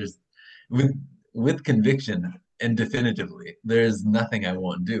say with with conviction and definitively there's nothing I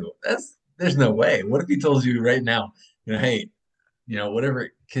won't do? There's no way. What if he told you right now, hey, whatever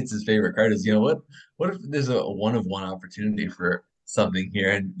Kit's favorite card is, what if there's a one of one opportunity for something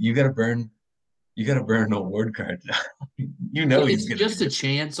here and you gotta burn an award card. If He's it's gonna just do a it.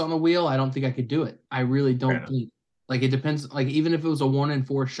 chance on a wheel, I don't think I could do it. I really Fair don't enough. think. Like it depends. Like even if it was a 1 in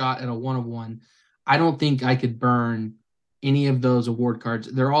 4 shot and a 1 of 1, I don't think I could burn any of those award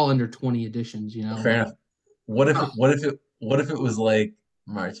cards. They're all under 20 editions. Fair Like enough. What if oh, what if it was like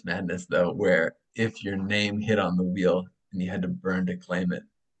March Madness though, where if your name hit on the wheel and you had to burn to claim it,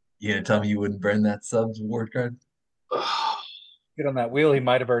 you gonna tell me you wouldn't burn that subs award card? Get on that wheel, he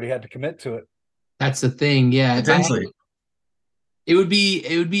might have already had to commit to it. that's the thing. Yeah, if I Potentially. it would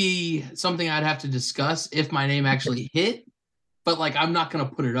be something I'd have to discuss if my name actually hit. But like I'm not gonna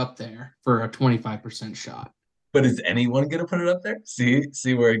put it up there for a 25% shot. But is anyone gonna put it up there? See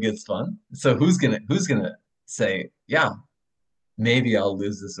where it gets fun? So who's gonna say, yeah, maybe I'll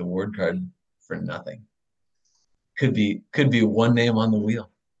lose this award card for nothing? Could be one name on the wheel.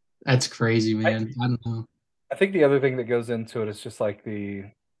 That's crazy, I, man. I don't know. I think the other thing that goes into it is just like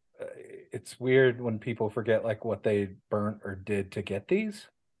it's weird when people forget like what they burnt or did to get these,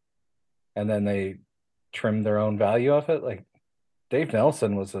 and then they trim their own value off it. Like Dave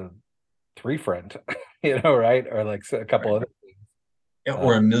Nelson was a 3 friend, right? Or like a couple Right. other Yeah,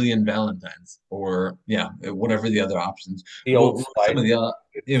 or a million Valentines, or yeah, whatever the other options. the What old were some of Spice.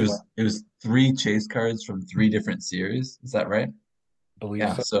 the it was 3 chase cards from 3 different series. Is that right? Believe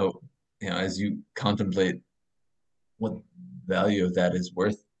Yeah. so. So as you contemplate what value of that is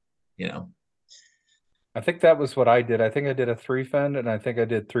worth, you know, I think that was what I did. I think I did a 3 fend, and I think I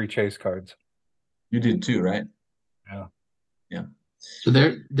did 3 chase cards. you did too, right? Yeah. Yeah. So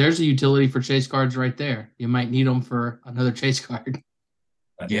there's a utility for chase cards right there. You might need them for another chase card.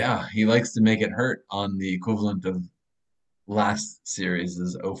 Yeah, he likes to make it hurt on the equivalent of last series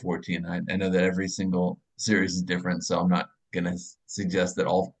is 014. I know that every single series is different, so I'm not gonna suggest that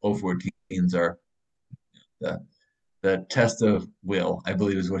all 014s are the the test of will, I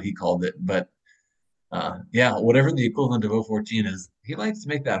believe is what he called it. But yeah, whatever the equivalent of 014 is, he likes to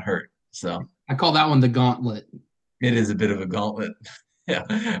make that hurt. So I call that one the gauntlet. it is a bit of a gauntlet. Yeah,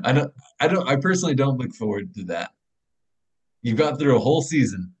 I personally don't look forward to that. You've got through a whole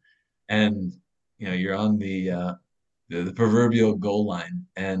season, and you're on the proverbial goal line,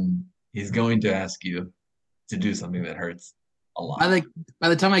 and he's going to ask you to do something that hurts a I lot. like by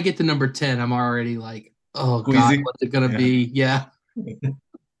the time I get to number 10, I'm already like, oh God, Queasy. what's it gonna Yeah. be? Yeah.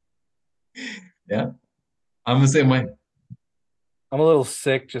 Yeah. I'm the same way. I'm a little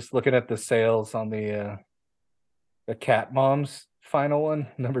sick just looking at the sales on the Cat Moms final one,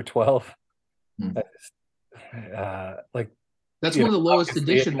 number 12. Hmm. Like That's you one know, of the lowest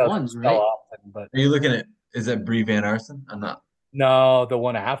obviously it edition doesn't ones, sell right? often, but Are you looking at, is that Brie Van Arsen? I'm not. no, the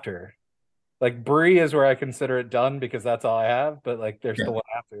one after. Like Brie is where I consider it done because that's all I have, but like there's Yeah. the one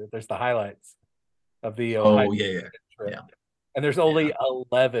after. There's the highlights of the Ohio Oh, yeah. trip. Yeah. And there's only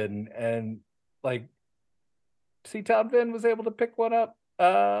 11, and like see Tom Finn was able to pick one up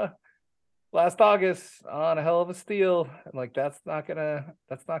last August on a hell of a steal. And like that's not gonna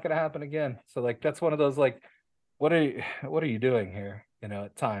happen again. So like that's one of those like what are you doing here? You know,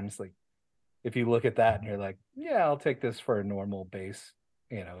 at times like if you look at that and you're like, yeah, I'll take this for a normal base,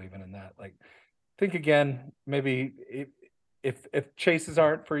 you know, even in that. Like think again, maybe if chases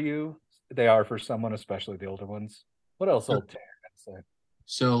aren't for you, they are for someone, especially the older ones. What else old Taylor got to say?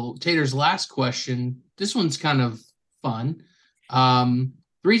 So Tater's last question, this one's kind of fun.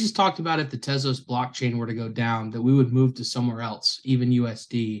 Threes has talked about if the Tezos blockchain were to go down, that we would move to somewhere else, even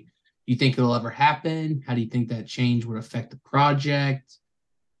USD. Do you think it'll ever happen? How do you think that change would affect the project?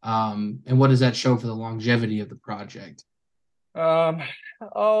 And what does that show for the longevity of the project?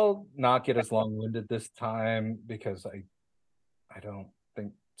 I'll not get as long-winded this time because I don't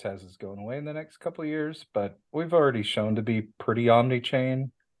think Tez is going away in the next couple of years, but we've already shown to be pretty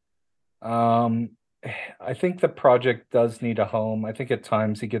omni-chain. I think the project does need a home. I think at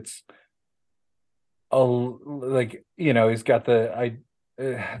times he gets like, you know, he's got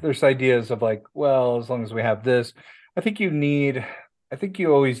there's ideas of like, well, as long as we have this, I think you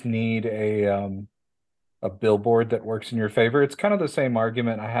always need a billboard that works in your favor. It's kind of the same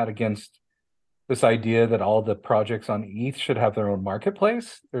argument I had against this idea that all the projects on ETH should have their own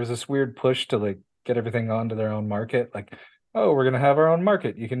marketplace. There's this weird push to like get everything onto their own market. Like, oh, we're gonna have our own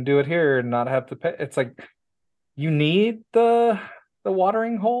market. You can do it here and not have to pay. It's like you need the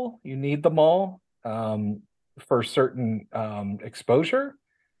watering hole. You need the mall for certain exposure.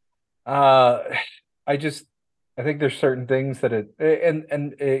 Uh, I just I think there's certain things that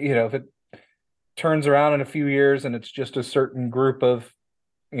you know, if it turns around in a few years and it's just a certain group of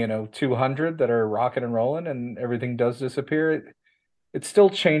 200 that are rocking and rolling and everything does disappear, it still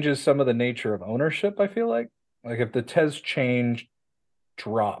changes some of the nature of ownership. I feel like if the Tez change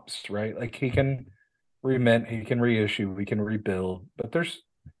drops, right, like he can remint, he can reissue, we can rebuild, but there's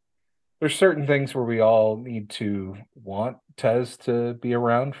certain things where we all need to want Tez to be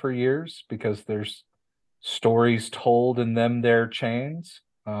around for years because there's stories told in their chains.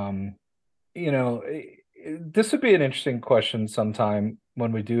 You know, this would be an interesting question sometime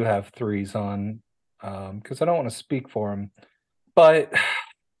when we do have threes on, because I don't want to speak for him, but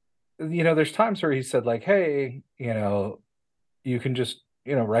there's times where he said like, hey, you can just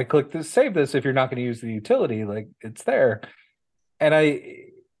right click this, save this if you're not going to use the utility, like it's there. And I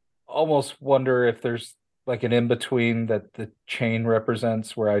almost wonder if there's like an in between that the chain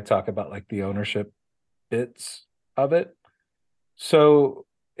represents where I talk about like the ownership bits of it. So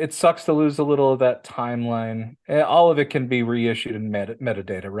it sucks to lose a little of that timeline. All of it can be reissued in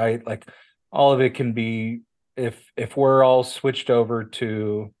metadata, right? Like all of it can be, if we're all switched over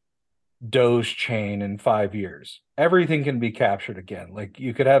to Doge chain in 5 years, everything can be captured again. Like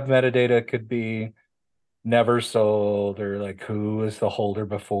you could have metadata could be never sold, or like who was the holder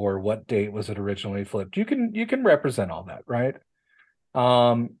before, what date was it originally flipped. You can represent all that, right?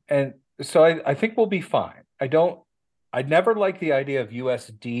 And so I think we'll be fine. I'd never like the idea of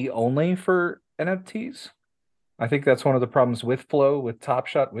USD only for NFTs. I think that's one of the problems with Flow, with Top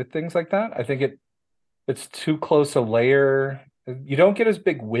Shot, with things like that. I think it's too close a layer. You don't get as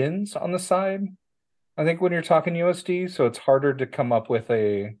big wins on the side, I think, when you're talking USD, so it's harder to come up with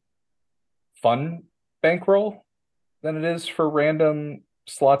a fun bankroll than it is for random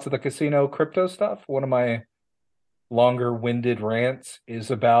slots of the casino crypto stuff. One of my longer winded rants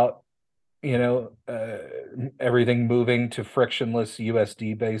is about everything moving to frictionless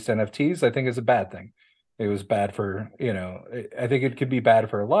USD based NFTs. I think is a bad thing. It was bad for, I think it could be bad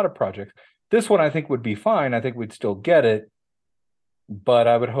for a lot of projects. This one I think would be fine. I think we'd still get it, but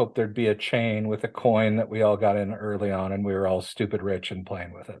I would hope there'd be a chain with a coin that we all got in early on and we were all stupid rich and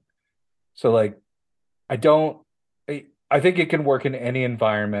playing with it. So like, I think it can work in any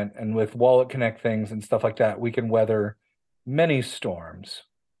environment, and with Wallet Connect things and stuff like that, we can weather many storms.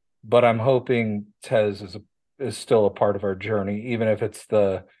 But I'm hoping Tez is still a part of our journey, even if it's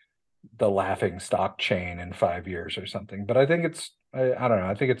the laughing stock chain in 5 years or something. But I think I don't know.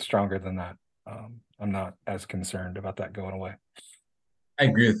 I think it's stronger than that. I'm not as concerned about that going away. I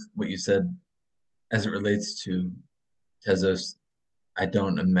agree with what you said as it relates to Tezos. I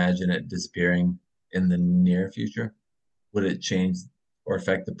don't imagine it disappearing in the near future? Would it change or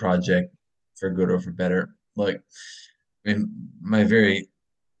affect the project for good or for better? Like, I mean, my very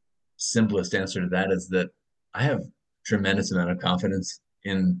simplest answer to that is that I have tremendous amount of confidence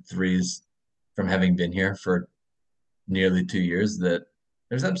in threes from having been here for nearly 2 years that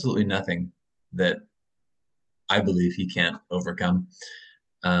there's absolutely nothing that I believe he can't overcome.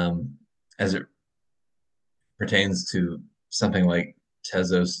 As it pertains to something like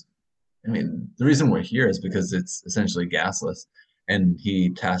Tezos, I mean, the reason we're here is because it's essentially gasless, and he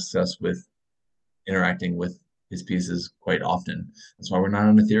tasks us with interacting with his pieces quite often. That's why we're not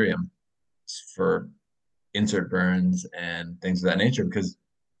on Ethereum. It's for insert burns and things of that nature, because it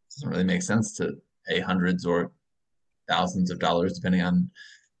doesn't really make sense to pay hundreds or thousands of dollars depending on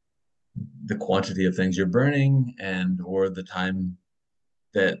the quantity of things you're burning and or the time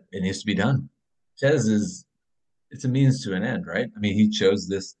that it needs to be done. Tez is it's a means to an end, right? I mean, he chose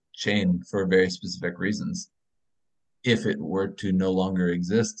this chain for very specific reasons. If it were to no longer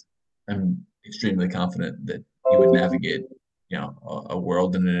exist, I'm extremely confident that he would navigate, a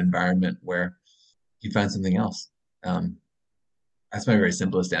world and an environment where he'd find something else. That's my very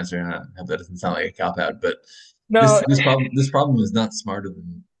simplest answer, and I hope that doesn't sound like a cop out, but No, this problem is not smarter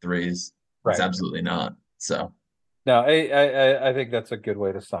than threes. It's right. absolutely not. So No, I think that's a good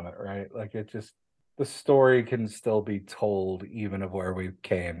way to sum it, right? Like it just the story can still be told even of where we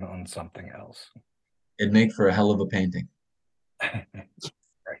came on something else. it'd make for a hell of a painting. Right.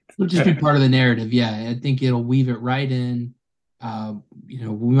 It'll just be part of the narrative. Yeah, I think it'll weave it right in.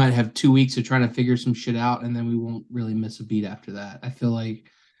 We might have 2 weeks of trying to figure some shit out, and then we won't really miss a beat after that. I feel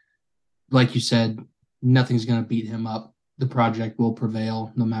like you said, nothing's going to beat him up. The project will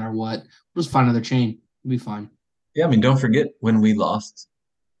prevail no matter what. We'll just find another chain. We'll be fine. Yeah, I mean, don't forget when we lost,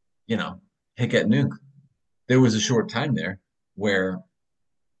 Hicket Nuke. There was a short time there where,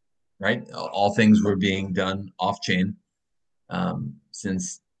 right, all things were being done off chain.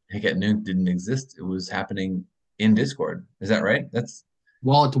 Since Hicket Nuke didn't exist, it was happening in Discord. Is that right? That's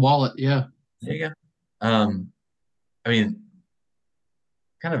Wallet to wallet. Yeah. there you go. I mean,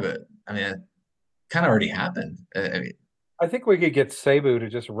 it kind of already happened. I think we could get Cebu to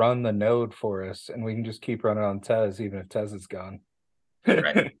just run the node for us, and we can just keep running on Tez, even if Tez is gone.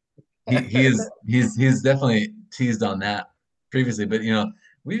 Right. He's definitely teased on that previously, but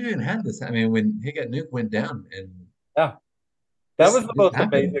we've even had this. I mean, when Hicket Nuke went down, and Yeah, that was the most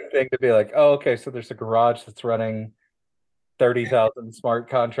happened. amazing thing to be like, oh, okay, so there's a garage that's running 30,000 smart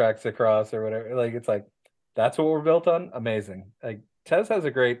contracts across or whatever. Like, it's like that's what we're built on. Amazing. Like Tez has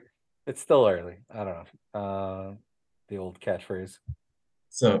a great. It's still early. I don't know. The old catchphrase.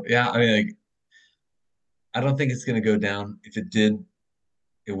 So yeah, I mean, like, I don't think it's gonna go down. If it did,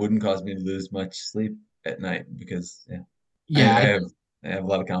 it wouldn't cause me to lose much sleep at night because Yeah. I have a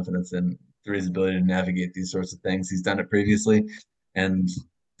lot of confidence in Three's ability to navigate these sorts of things. He's done it previously, and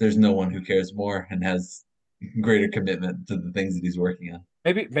there's no one who cares more and has greater commitment to the things that he's working on.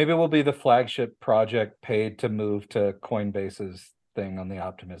 Maybe we'll be the flagship project paid to move to Coinbase's thing on the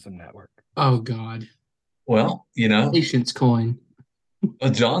Optimism network. Oh God. Well, Patience coin.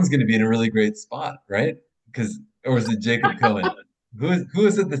 well, John's going to be in a really great spot, right? Or was it Jacob Cohen? Who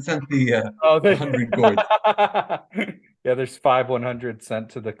is it that sent the 100 gourds? Yeah, there's 100 sent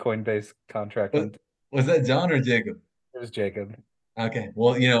to the Coinbase contract. Was that John or Jacob? It was Jacob. Okay,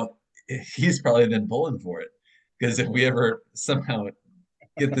 well, he's probably been pulling for it because if we ever somehow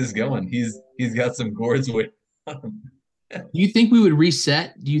get this going, he's got some gourds waiting on him. Do you think we would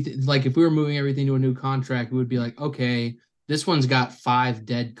reset? Do you like if we were moving everything to a new contract, we would be like, okay, this one's got 5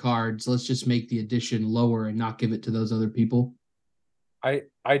 dead cards. Let's just make the addition lower and not give it to those other people. I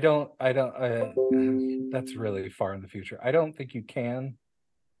don't that's really far in the future. I don't think you can.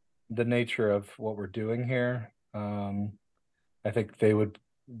 The nature of what we're doing here, I think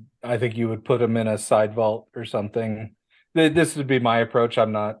you would put them in a side vault or something. This would be my approach.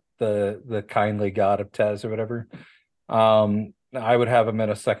 I'm not the kindly god of Tez or whatever. I would have them in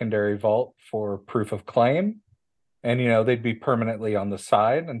a secondary vault for proof of claim, and they'd be permanently on the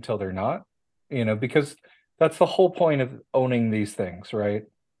side until they're not, because that's the whole point of owning these things, right?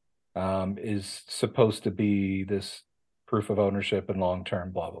 Is supposed to be this proof of ownership and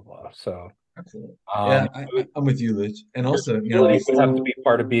long-term blah blah blah. So absolutely. Yeah, I'm with you, Lich. And also, it would have to be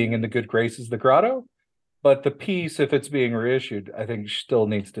part of being in the good graces of the grotto, but the piece, if it's being reissued, I think still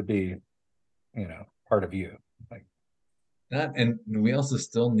needs to be, part of you. Like that, and we also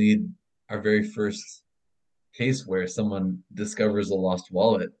still need our very first case where someone discovers a lost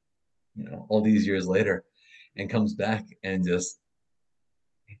wallet, all these years later, and comes back and just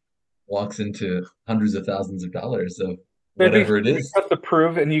walks into hundreds of thousands of dollars of whatever it is. Have to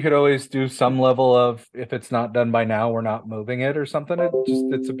prove, and you could always do some level of, if it's not done by now, we're not moving it or something.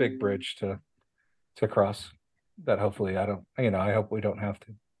 It's a big bridge to cross that hopefully I hope we don't have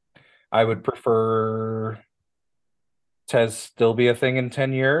to. I would prefer Tez still be a thing in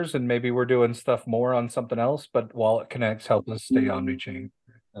 10 years, and maybe we're doing stuff more on something else, but Wallet Connects help us stay omni-chain.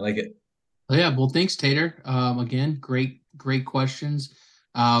 I like it. Oh, yeah, well, thanks, Tater. Again, great questions.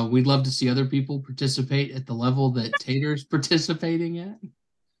 We'd love to see other people participate at the level that Tater's participating at.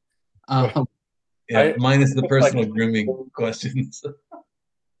 Yeah, minus the personal grooming questions.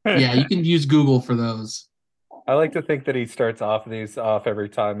 Yeah, you can use Google for those. I like to think that he starts these off every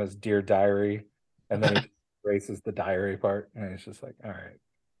time as Dear Diary, and then he erases the diary part, and it's just like, all right.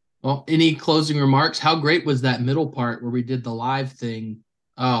 Well, any closing remarks? How great was that middle part where we did the live thing?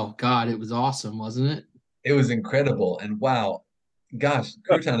 Oh, God, it was awesome, wasn't it? It was incredible. And wow, gosh,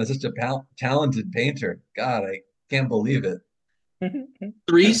 Crouton is such a talented painter. God, I can't believe it.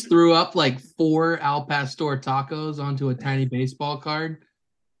 Threes threw up like 4 Al Pastor tacos onto a tiny baseball card.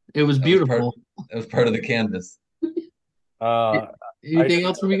 It was beautiful. That was part of the canvas. Anything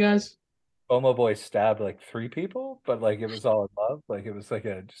else from you guys? FOMO Boy stabbed like 3 people, but like it was all in love. Like it was like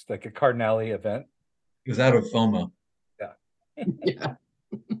just like a Cardinale event. He was out of FOMO. Yeah.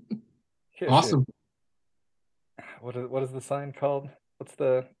 Awesome. What is the sign called?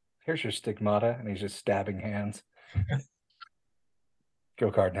 Here's your stigmata, and he's just stabbing hands.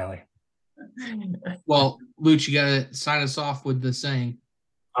 Go Cardinale. Well, Luch, you gotta sign us off with the saying.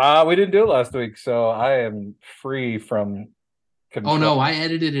 We didn't do it last week, so I am free from control. Oh no, I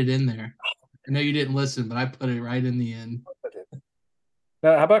edited it in there. I know you didn't listen, but I put it right in the end.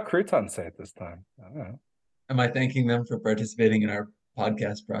 Now, how about Crouton say it this time? I don't know. Am I thanking them for participating in our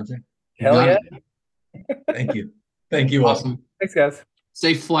podcast project? Hell yeah. Thank you. Thank you all. Awesome. Thanks, guys.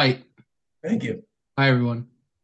 Safe flight. Thank you. Bye, everyone.